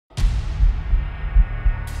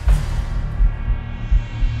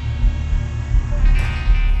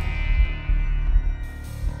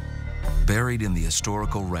Buried in the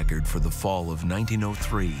historical record for the fall of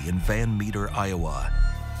 1903 in Van Meter, Iowa,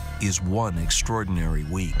 is one extraordinary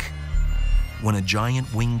week when a giant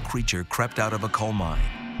winged creature crept out of a coal mine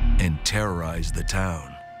and terrorized the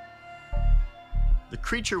town. The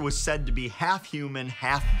creature was said to be half human,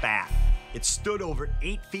 half bat. It stood over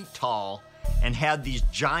 8 feet tall and had these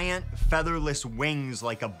giant featherless wings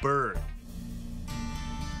like a bird.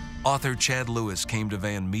 Author Chad Lewis came to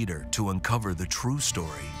Van Meter to uncover the true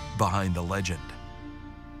story behind the legend.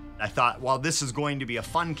 I thought, well, this is going to be a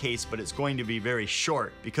fun case, but it's going to be very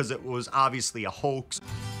short because it was obviously a hoax.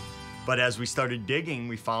 But as we started digging,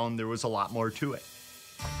 we found there was a lot more to it.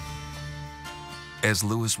 As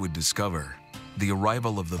Lewis would discover, the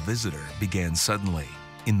arrival of the visitor began suddenly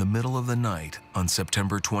in the middle of the night on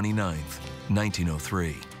September 29,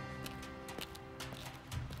 1903.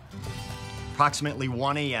 Approximately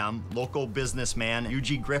 1 a.m., local businessman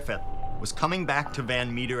Eugene Griffith was coming back to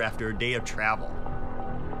Van Meter after a day of travel.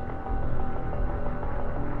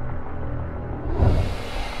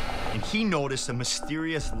 And he noticed a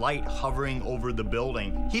mysterious light hovering over the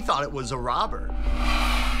building. He thought it was a robber.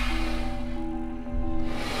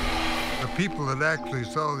 The people that actually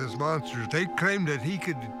saw this monster, they claimed that he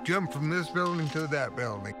could jump from this building to that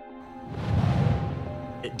building.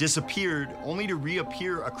 It disappeared only to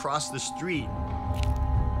reappear across the street.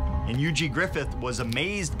 And Eugene Griffith was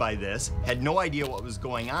amazed by this, had no idea what was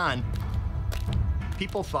going on.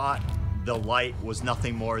 People thought the light was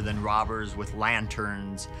nothing more than robbers with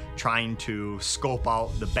lanterns trying to scope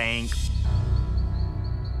out the bank.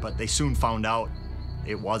 But they soon found out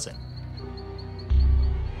it wasn't.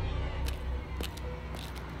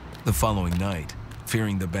 The following night,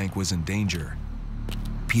 fearing the bank was in danger,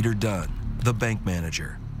 Peter Dunn, the bank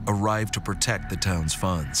manager, arrived to protect the town's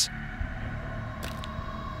funds.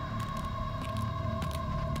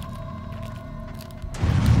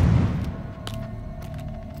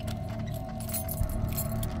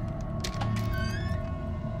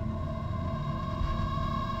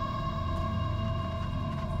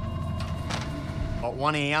 At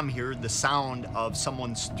 1 a.m., he heard the sound of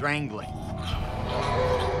someone strangling.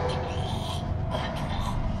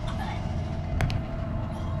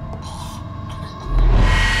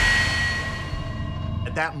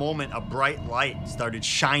 At that moment, a bright light started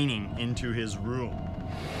shining into his room.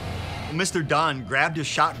 Mr. Dunn grabbed his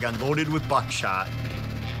shotgun loaded with buckshot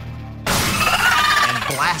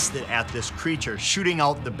and blasted at this creature, shooting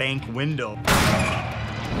out the bank window.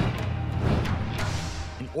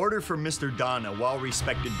 In order for Mr. Dunn, a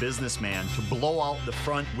well-respected businessman, to blow out the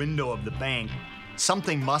front window of the bank,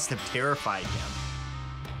 something must have terrified him.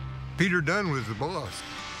 Peter Dunn was the boss.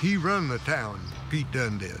 He run the town, Pete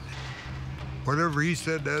Dunn did. Whatever he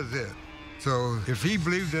said, that's it. So if he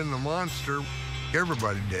believed in the monster,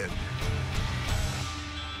 everybody did.